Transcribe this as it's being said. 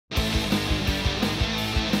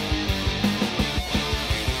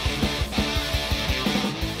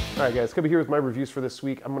Alright guys, Cubby here with my reviews for this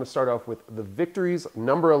week. I'm going to start off with the Victories,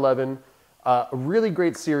 number 11. A really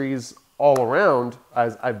great series all around,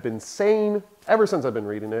 as I've been saying ever since I've been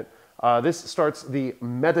reading it. This starts the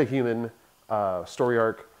meta-human story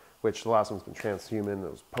arc, which the last one's been transhuman,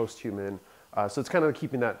 it was post-human. So it's kind of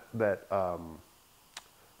keeping that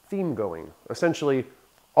theme going. Essentially,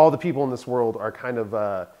 all the people in this world are kind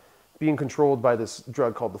of being controlled by this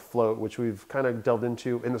drug called the float, which we've kind of delved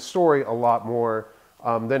into in the story a lot more.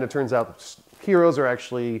 Then it turns out that heroes are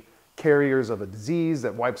actually carriers of a disease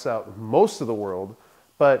that wipes out most of the world,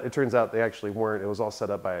 but it turns out they actually weren't. It was all set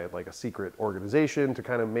up by like a secret organization to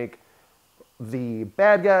kind of make the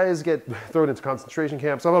bad guys get thrown into concentration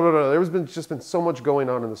camps. Blah, blah, blah, blah. There's just been so much going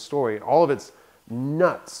on in the story. All of it's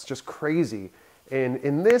nuts, just crazy. And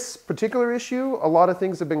in this particular issue, a lot of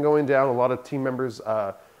things have been going down. A lot of team members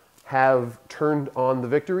have turned on the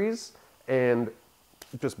Victories, and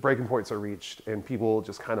just breaking points are reached and people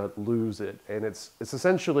just kind of lose it. And it's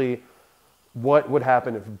essentially what would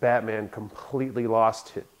happen if Batman completely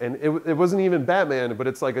lost it. And it wasn't even Batman, but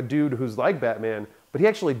it's like a dude who's like Batman, but he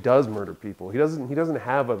actually does murder people. He doesn't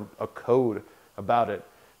have a code about it.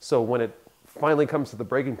 So when it finally comes to the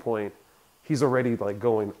breaking point, he's already like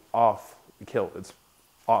going off the kill. It's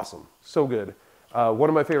awesome. So good. One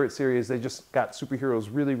of my favorite series. They just got superheroes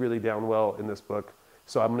really, really down well in this book.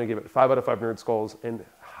 So I'm going to give it 5 out of 5 Nerd Skulls and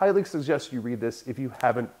highly suggest you read this if you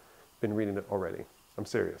haven't been reading it already. I'm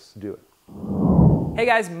serious. Do it. Hey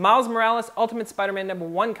guys, Miles Morales Ultimate Spider-Man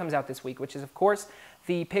 #1 comes out this week, which is of course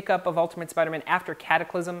the pickup of Ultimate Spider-Man after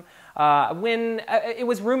Cataclysm. When it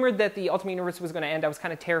was rumored that the Ultimate Universe was going to end, I was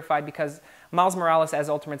kind of terrified because Miles Morales as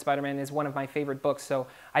Ultimate Spider-Man is one of my favorite books, so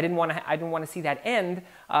I didn't want to see that end.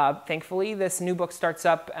 Thankfully, this new book starts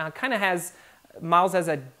up, kind of has Miles as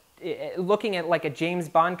looking at like a James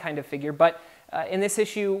Bond kind of figure, but in this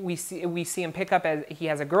issue we see him pick up as he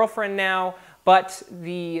has a girlfriend now, but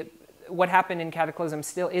what happened in Cataclysm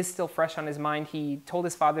is still fresh on his mind. He told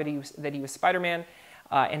his father that he was Spider-Man,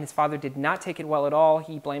 and his father did not take it well at all.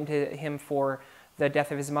 He blamed him for the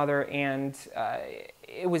death of his mother, and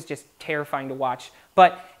it was just terrifying to watch.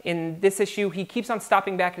 But in this issue, he keeps on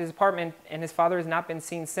stopping back at his apartment, and his father has not been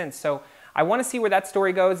seen since. So I want to see where that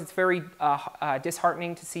story goes. It's very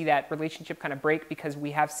disheartening to see that relationship kind of break, because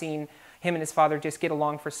we have seen him and his father just get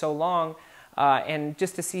along for so long, and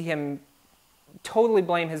just to see him totally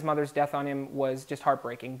blame his mother's death on him was just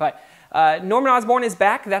heartbreaking. But Norman Osborn is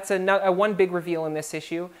back. That's one big reveal in this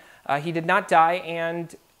issue. He did not die,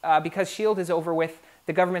 and because S.H.I.E.L.D. is over with,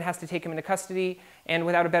 the government has to take him into custody, and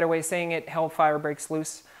without a better way of saying it, hellfire breaks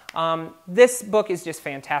loose. This book is just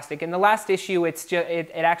fantastic. In the last issue,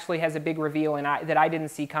 it actually has a big reveal that I didn't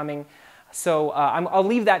see coming. So I'll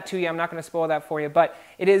leave that to you. I'm not going to spoil that for you. But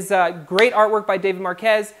it is great artwork by David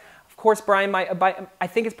Marquez. Of course, I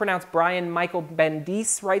think it's pronounced Brian Michael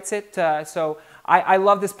Bendis writes it. So I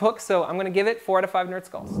love this book. So I'm going to give it 4 out of 5 Nerd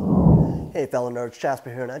Skulls. Hey fellow nerds, Jasper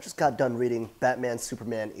here, and I just got done reading Batman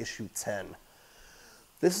Superman issue 10.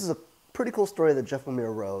 This is a pretty cool story that Jeff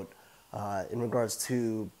Lemire wrote. In regards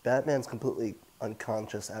to Batman's completely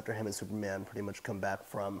unconscious after him and Superman pretty much come back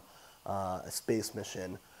from a space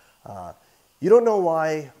mission. You don't know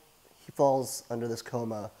why he falls under this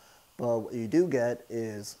coma, but what you do get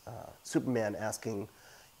is Superman asking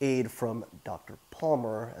aid from Dr.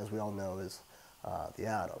 Palmer, as we all know is the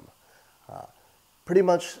Atom. Pretty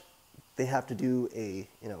much they have to do a,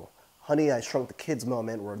 Honey, I Shrunk the Kids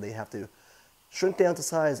moment where they have to shrink down to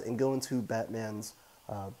size and go into Batman's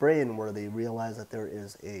brain, where they realize that there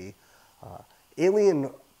is a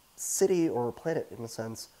alien city or planet, in a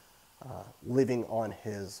sense, living on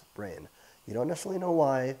his brain. You don't necessarily know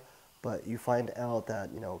why, but you find out that,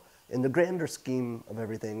 in the grander scheme of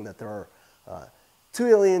everything, that there are 2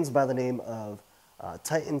 aliens by the name of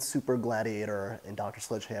Titan Super Gladiator and Dr.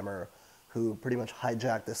 Sledgehammer, who pretty much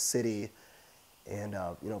hijacked this city and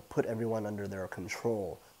put everyone under their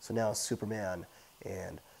control. So now Superman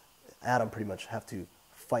and Atom pretty much have to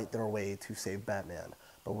fight their way to save Batman.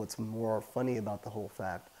 But what's more funny about the whole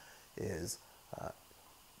fact is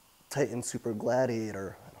Titan Super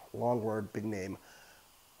Gladiator, long word, big name,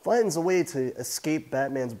 finds a way to escape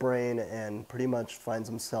Batman's brain and pretty much finds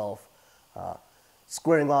himself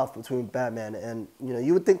squaring off between Batman. And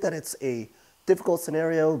you would think that it's a difficult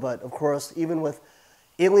scenario, but of course, even with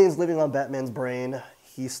aliens living on Batman's brain,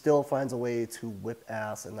 he still finds a way to whip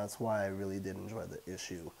ass, and that's why I really did enjoy the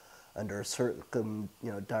issue. Under certain,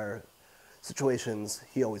 dire situations,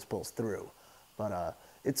 he always pulls through. But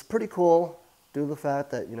it's pretty cool due to the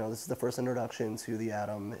fact that, this is the first introduction to the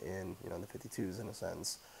Atom in, the 52s in a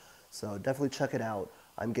sense. So definitely check it out.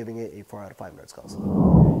 I'm giving it a 4 out of 5 Nerd Skulls.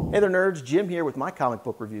 Hey there, nerds. Jim here with my comic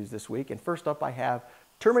book reviews this week. And first up, I have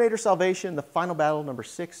Terminator Salvation, the final battle, number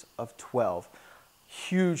 6 of 12.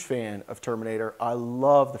 Huge fan of Terminator. I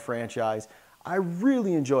love the franchise. I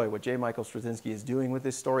really enjoy what J. Michael Straczynski is doing with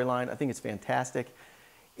this storyline. I think it's fantastic.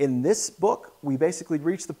 In this book, we basically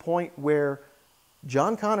reach the point where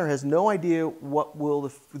John Connor has no idea what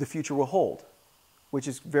the future will hold, which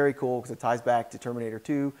is very cool because it ties back to Terminator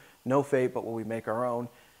 2, no fate, but will we make our own.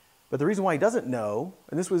 But the reason why he doesn't know,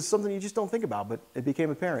 and this was something you just don't think about, but it became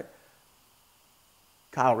apparent.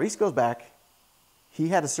 Kyle Reese goes back. He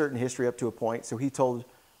had a certain history up to a point, so he told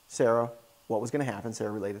Sarah what was going to happen.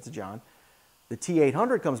 Sarah related to John. The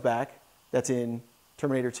T-800 comes back. That's in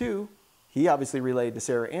Terminator 2. He obviously relayed to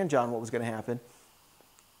Sarah and John what was going to happen.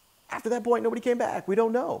 After that point, nobody came back. We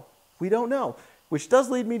don't know. We don't know. Which does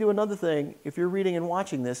lead me to another thing. If you're reading and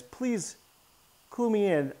watching this, please clue me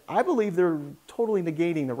in. I believe they're totally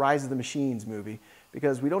negating the Rise of the Machines movie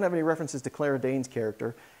because we don't have any references to Clara Dane's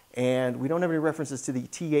character, and we don't have any references to the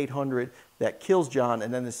T-800 that kills John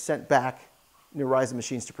and then is sent back in Rise of the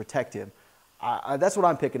Machines to protect him. That's what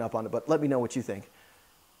I'm picking up on it, but let me know what you think.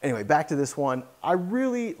 Anyway, back to this one. I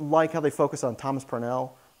really like how they focus on Thomas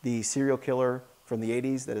Parnell, the serial killer from the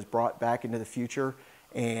 80s that is brought back into the future,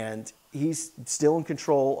 and he's still in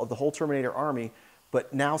control of the whole Terminator army.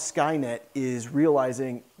 But now Skynet is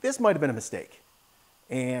realizing this might have been a mistake.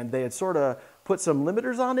 And they had sort of put some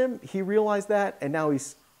limiters on him. He realized that, and now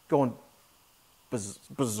he's going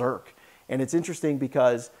berserk. And it's interesting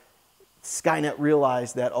because Skynet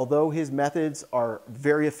realized that although his methods are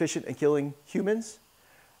very efficient in killing humans,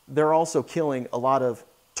 they're also killing a lot of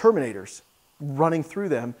Terminators, running through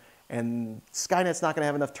them. And Skynet's not going to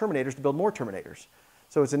have enough Terminators to build more Terminators.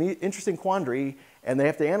 So it's an interesting quandary, and they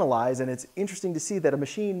have to analyze, and it's interesting to see that a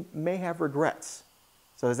machine may have regrets.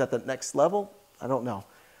 So is that the next level? I don't know.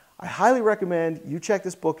 I highly recommend you check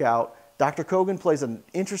this book out. Dr. Kogan plays an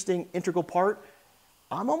interesting, integral part.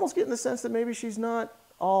 I'm almost getting the sense that maybe she's not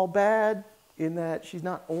all bad in that she's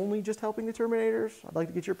not only just helping the Terminators. I'd like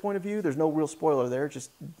to get your point of view. There's no real spoiler there,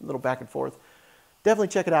 just a little back and forth. Definitely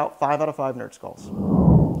check it out. 5 out of 5 Nerd Skulls.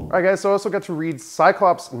 All right, guys, so I also got to read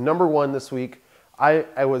Cyclops #1 this week.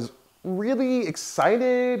 I was really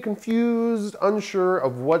excited, confused, unsure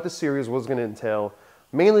of what the series was going to entail,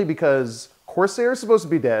 mainly because Corsair is supposed to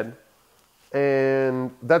be dead,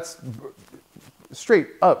 and that's straight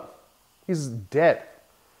up. He's dead.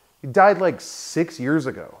 He died like 6 years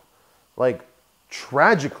ago, like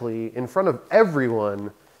tragically in front of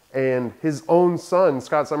everyone, and his own son,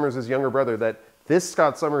 Scott Summers, his younger brother, that this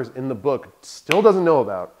Scott Summers in the book still doesn't know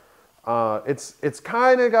about. It's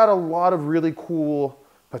kind of got a lot of really cool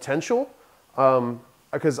potential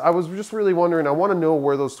because I was just really wondering, I want to know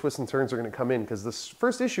where those twists and turns are going to come in because this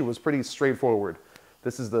first issue was pretty straightforward.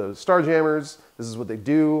 This is the Starjammers, this is what they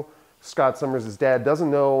do. Scott Summers' dad doesn't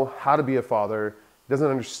know how to be a father, doesn't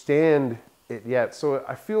understand it yet. So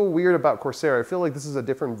I feel weird about Corsair. I feel like this is a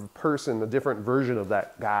different person, a different version of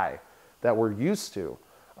that guy that we're used to.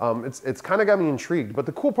 It's kind of got me intrigued, but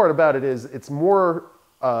the cool part about it is it's more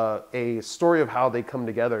a story of how they come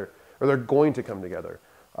together, or they're going to come together.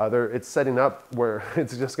 It's setting up where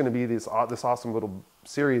it's just going to be this awesome little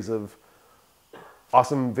series of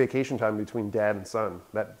awesome vacation time between dad and son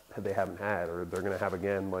that they haven't had, or they're going to have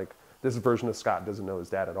again. Like this version of Scott doesn't know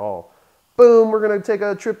his dad at all. Boom, we're going to take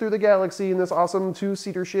a trip through the galaxy in this awesome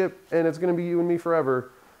 2-seater ship, and it's going to be you and me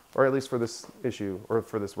forever, or at least for this issue, or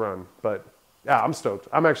for this run. But yeah, I'm stoked.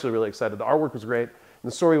 I'm actually really excited. The artwork was great, and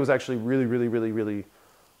the story was actually really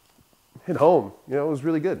hit home. You know, it was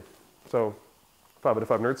really good. So 5 out of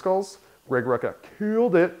 5 Nerd Skulls. Greg Rucka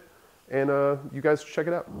killed it, and you guys should check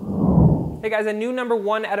it out. Hey guys, a new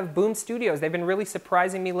 #1 out of Boom Studios. They've been really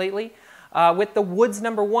surprising me lately with The Woods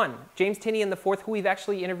 #1. James Tinney IV, who we've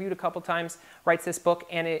actually interviewed a couple times, writes this book,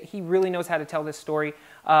 and he really knows how to tell this story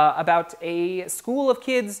about a school of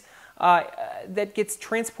kids that gets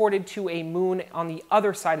transported to a moon on the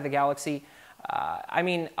other side of the galaxy. I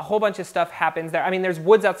mean, a whole bunch of stuff happens there. I mean, there's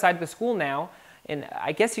woods outside the school now, and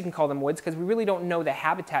I guess you can call them woods because we really don't know the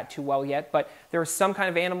habitat too well yet, but there are some kind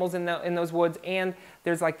of animals in those woods, and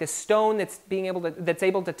there's like this stone that's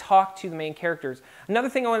able to talk to the main characters. Another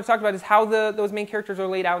thing I want to talk about is how those main characters are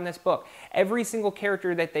laid out in this book. Every single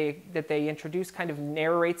character that they introduce kind of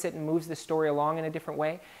narrates it and moves the story along in a different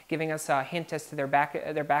way, giving us a hint as to their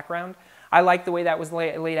background. I like the way that was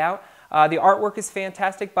laid out. The artwork is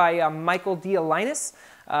fantastic by Michael Dialinis.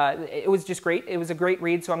 It was just great. It was a great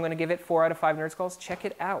read, so I'm going to give it 4 out of 5 Nerd Skulls. Check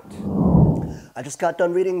it out. I just got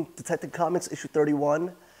done reading Detective Comics issue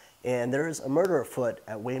 31, and there is a murder afoot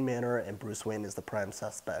at Wayne Manor, and Bruce Wayne is the prime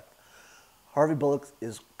suspect. Harvey Bullock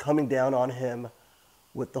is coming down on him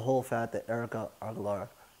with the whole fact that Erica Aguilar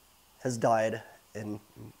has died in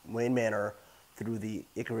Wayne Manor through the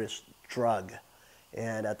Icarus drug.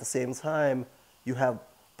 And at the same time, you have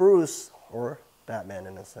Bruce, or Batman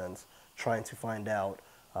in a sense, trying to find out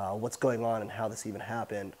what's going on and how this even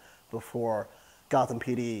happened before Gotham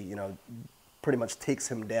PD, pretty much takes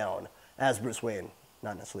him down as Bruce Wayne,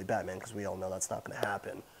 not necessarily Batman, because we all know that's not going to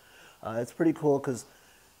happen. It's pretty cool because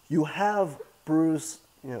you have Bruce,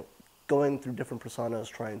 going through different personas,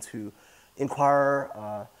 trying to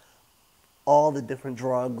inquire all the different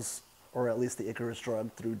drugs, or at least the Icarus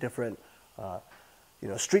drug, through different,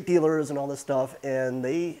 street dealers and all this stuff, and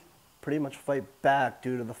they pretty much fight back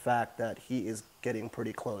due to the fact that he is getting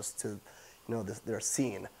pretty close to, their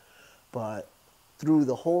scene. But through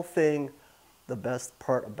the whole thing, the best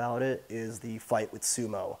part about it is the fight with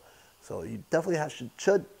Sumo. So you definitely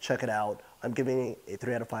should check it out. I'm giving it a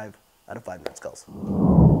 3 out of 5 Nerd Skulls.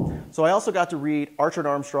 So I also got to read Archer and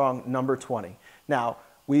Armstrong number 20. Now,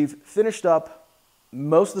 we've finished up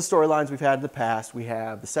most of the storylines we've had in the past. We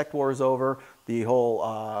have the Sect War is over, the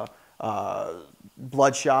whole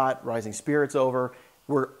Bloodshot, Rising Spirit's over.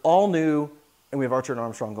 We're all new, and we have Archer and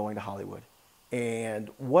Armstrong going to Hollywood. And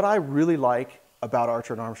what I really like about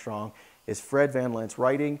Archer and Armstrong is Fred Van Lent's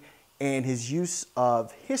writing and his use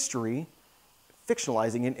of history,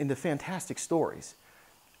 fictionalizing it into fantastic stories.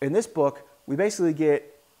 In this book, we basically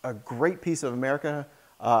get a great piece of America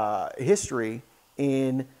history.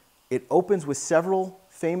 It opens with several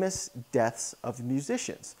famous deaths of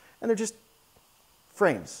musicians, and they're just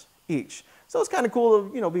frames each. So it's kind of cool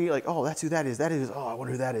to be like, oh, that's who that is. That is, oh, I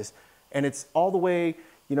wonder who that is. And it's all the way,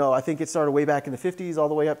 I think it started way back in the 50s, all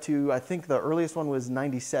the way up to, I think the earliest one was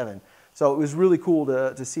 97. So it was really cool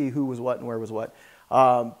to see who was what and where was what.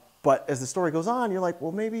 But as the story goes on, you're like,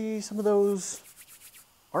 well, maybe some of those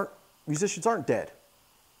musicians aren't dead.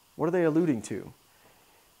 What are they alluding to?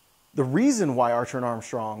 The reason why Archer and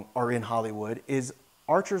Armstrong are in Hollywood is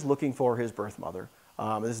Archer's looking for his birth mother.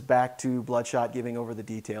 This is back to Bloodshot giving over the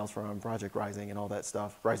details from Project Rising and all that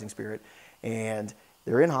stuff, Rising Spirit. And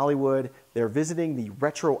they're in Hollywood. They're visiting the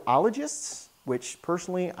retroologists, which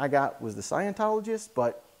personally I got was the Scientologists,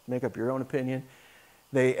 but make up your own opinion.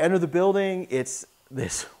 They enter the building. It's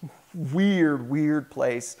this weird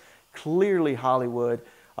place, clearly Hollywood.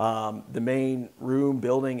 The main room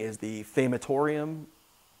building is the Famatorium,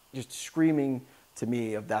 just screaming to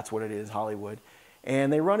me of that's what it is, Hollywood.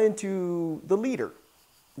 And they run into the leader.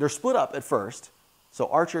 They're split up at first, so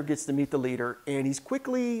Archer gets to meet the leader, and he's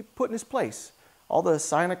quickly put in his place. All the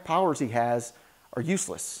psionic powers he has are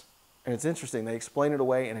useless. And it's interesting, they explain it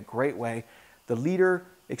away in a great way. The leader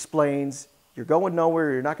explains, you're going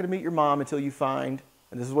nowhere, you're not going to meet your mom until you find,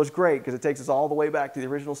 and this is what's great because it takes us all the way back to the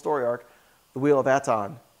original story arc, the Wheel of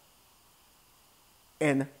Avon.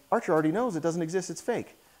 And Archer already knows it doesn't exist, it's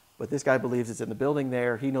fake. But this guy believes it's in the building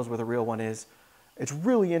there, he knows where the real one is. It's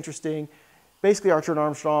really interesting. Basically, Archer and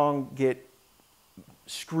Armstrong get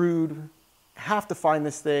screwed, have to find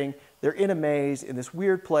this thing. They're in a maze in this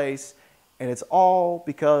weird place, and it's all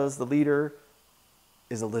because the leader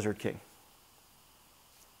is a Lizard King.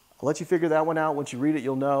 I'll let you figure that one out. Once you read it,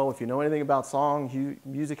 you'll know. If you know anything about song,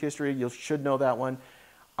 music history, you should know that one.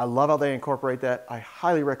 I love how they incorporate that. I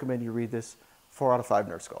highly recommend you read this. 4 out of 5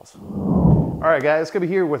 Nerd Skulls. All right, guys, going to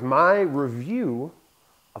be here with my review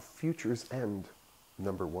of Future's End,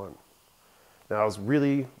 number 1. Now, I was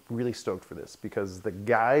really stoked for this because the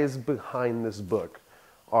guys behind this book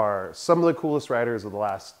are some of the coolest writers of the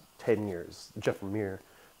last 10 years. Jeff Lemire,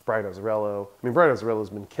 Brian Azzarello. I mean, Brian Azzarello's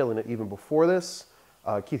been killing it even before this.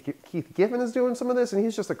 Keith Giffen is doing some of this, and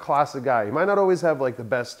he's just a classic guy. He might not always have like the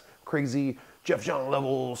best crazy Jeff John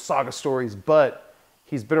level saga stories, but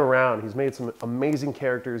he's been around. He's made some amazing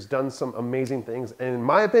characters, done some amazing things, and in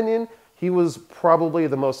my opinion, he was probably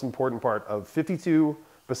the most important part of 52.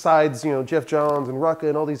 Besides, Jeff Johns and Rucka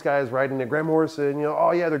and all these guys writing it, Graham Morrison,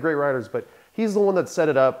 oh yeah, they're great writers, but he's the one that set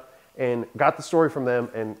it up and got the story from them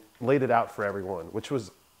and laid it out for everyone, which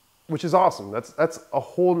is awesome. That's a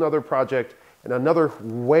whole nother project and another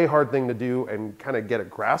way hard thing to do and kind of get a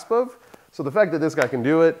grasp of. So the fact that this guy can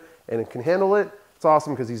do it and can handle it, it's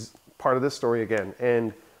awesome because he's part of this story again.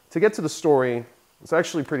 And to get to the story, it's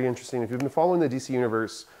actually pretty interesting. If you've been following the DC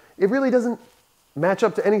universe, it really doesn't match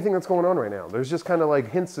up to anything that's going on right now. There's just kind of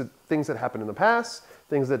like hints at things that happened in the past,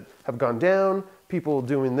 things that have gone down, people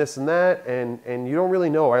doing this and that, and you don't really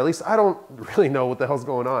know, or at least I don't really know what the hell's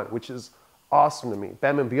going on, which is awesome to me.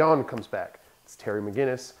 Batman Beyond comes back. It's Terry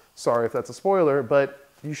McGinnis. Sorry if that's a spoiler, but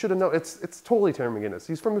you should have known. It's totally Terry McGinnis.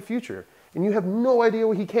 He's from the future, and you have no idea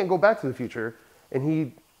why he can't go back to the future, and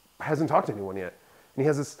he hasn't talked to anyone yet. And he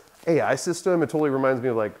has this AI system. It totally reminds me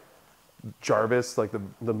of like Jarvis, like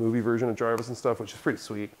the movie version of Jarvis and stuff, which is pretty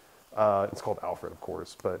sweet. It's called Alfred, of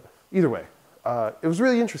course, but either way, it was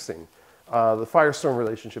really interesting. The Firestone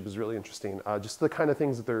relationship is really interesting. Just the kind of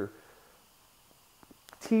things that they're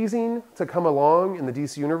teasing to come along in the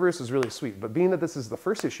DC universe is really sweet. But being that this is the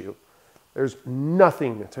first issue, there's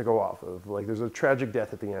nothing to go off of. Like, there's a tragic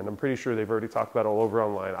death at the end. I'm pretty sure they've already talked about it all over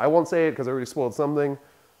online. I won't say it because I already spoiled something,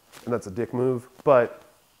 and that's a dick move. But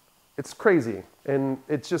it's crazy, and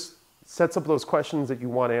it just sets up those questions that you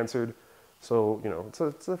want answered. So, you know,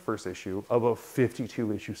 it's the first issue of a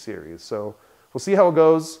 52-issue series. So we'll see how it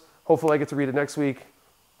goes. Hopefully I get to read it next week.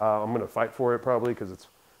 I'm going to fight for it probably because it's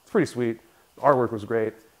pretty sweet. The artwork was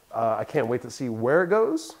great. I can't wait to see where it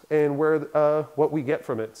goes and what we get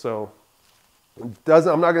from it. So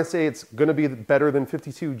I'm not going to say it's going to be better than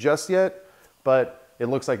 52 just yet, but it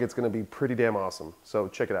looks like it's going to be pretty damn awesome. So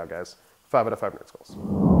check it out, guys. 5 out of 5 Nerd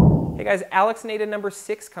Skulls. Hey guys, Alex Nada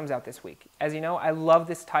 #6 comes out this week. As you know, I love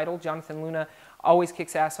this title. Jonathan Luna always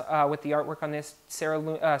kicks ass with the artwork on this. Sarah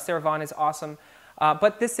Vaughn is awesome.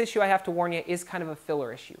 But this issue, I have to warn you, is kind of a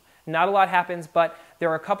filler issue. Not a lot happens, but there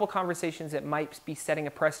are a couple conversations that might be setting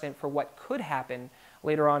a precedent for what could happen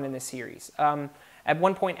later on in the series. At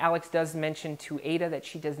one point, Alex does mention to Ada that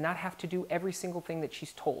she does not have to do every single thing that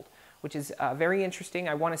she's told, which is very interesting.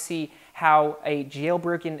 I want to see how a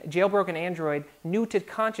jailbroken android new to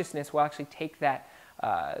consciousness will actually take that,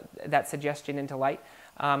 that suggestion into light.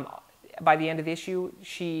 By the end of the issue,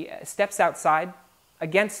 she steps outside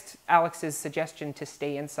against Alex's suggestion to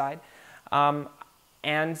stay inside. And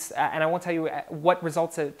I won't tell you what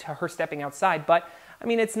results to her stepping outside, but I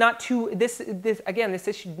mean, it's not too, this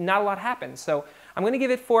issue, not a lot happens. So I'm going to give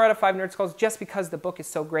it 4 out of 5 Nerd Skulls just because the book is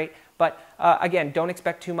so great. But again, don't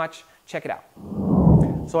expect too much. Check it out.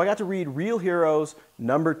 So I got to read Real Heroes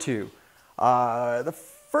 #2. The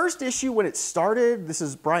first issue when it started, this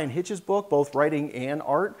is Brian Hitch's book, both writing and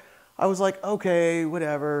art. I was like, okay,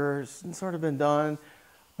 whatever, it's sort of been done.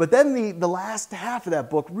 But then the last half of that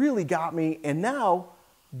book really got me, and now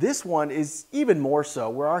this one is even more so,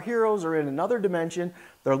 where our heroes are in another dimension.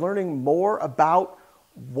 They're learning more about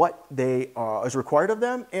what is required of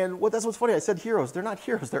them. And that's what's funny. I said heroes. They're not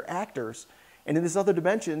heroes. They're actors. And in this other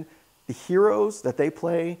dimension, the heroes that they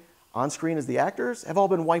play on screen as the actors have all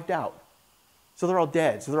been wiped out. So they're all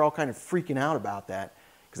dead. So they're all kind of freaking out about that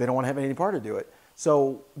because they don't want to have any part to do it.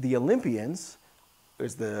 So the Olympians,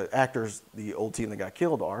 as the actors, the old team that got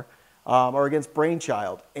killed are against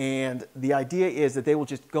Brainchild. And the idea is that they will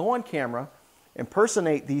just go on camera,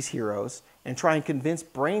 impersonate these heroes, and try and convince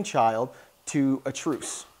Brainchild to a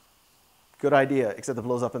truce. Good idea, except it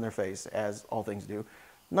blows up in their face, as all things do.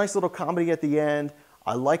 Nice little comedy at the end.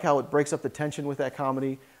 I like how it breaks up the tension with that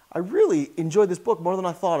comedy. I really enjoyed this book more than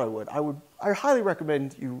I thought I would. I highly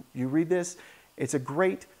recommend you read this. It's a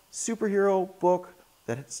great superhero book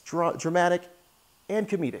that's dramatic and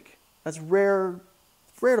comedic. That's rare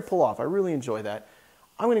to pull off. I really enjoy that.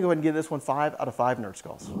 I'm going to go ahead and give this one 5 out of 5 Nerd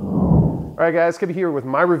Skulls. All right, guys, Kibby here with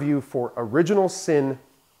my review for Original Sin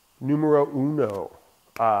numero uno.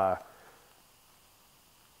 I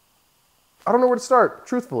don't know where to start,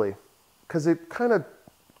 truthfully, because it kind of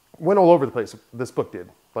went all over the place. This book did.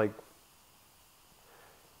 Like,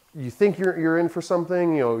 you think you're in for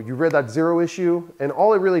something, you know, you read that 0 issue, and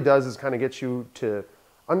all it really does is kind of get you to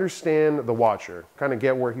understand the Watcher, kind of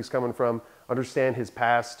get where he's coming from, understand his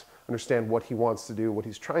past, understand what he wants to do, what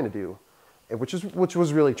he's trying to do, and which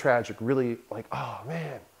was really tragic, really like, oh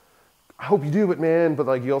man, I hope you do it, man, but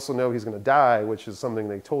like you also know he's going to die, which is something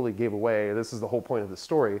they totally gave away. This is the whole point of the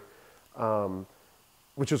story,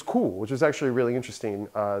 which is cool, which is actually really interesting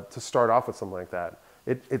to start off with something like that.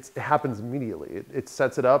 It happens immediately. It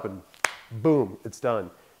sets it up and boom, it's done.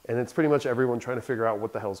 And it's pretty much everyone trying to figure out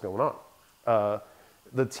what the hell's going on.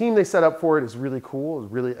 The team they set up for it is really cool.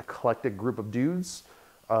 It's a really eclectic group of dudes,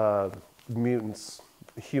 mutants,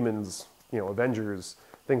 humans, you know, Avengers,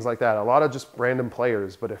 things like that. A lot of just random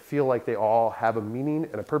players, but I feel like they all have a meaning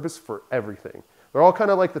and a purpose for everything. They're all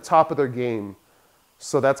kind of like the top of their game.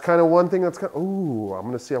 So that's kind of one thing that's kind of, ooh, I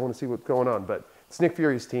want to see what's going on. But it's Nick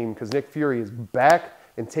Fury's team because Nick Fury is back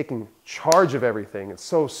and taking charge of everything. It's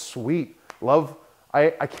so sweet.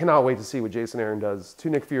 I cannot wait to see what Jason Aaron does to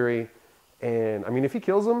Nick Fury. And I mean, if he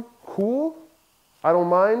kills him, cool. I don't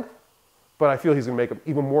mind. But I feel he's going to make him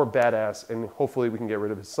even more badass. And hopefully we can get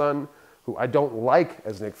rid of his son, who I don't like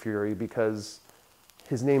as Nick Fury because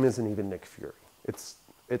his name isn't even Nick Fury. It's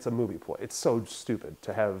a movie ploy. It's so stupid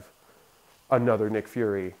to have another Nick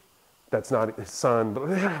Fury that's not his son, but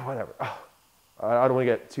whatever. I don't want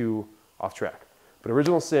to get too off track. But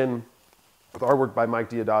Original Sin, with artwork by Mike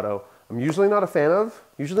Deodato, I'm usually not a fan of,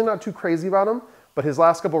 usually not too crazy about him, But his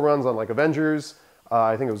last couple runs on like Avengers,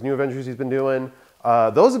 I think it was New Avengers he's been doing,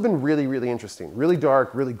 those have been really, really interesting. Really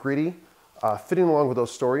dark, really gritty, fitting along with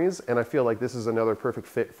those stories. And I feel like this is another perfect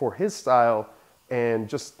fit for his style, and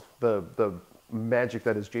just the magic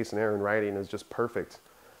that is Jason Aaron writing is just perfect.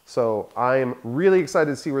 So I'm really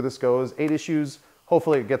excited to see where this goes. 8 issues.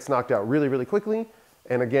 Hopefully it gets knocked out really, really quickly.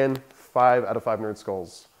 And again, 5 out of 5 Nerd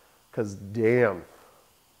Skulls. Because damn,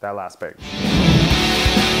 that last page.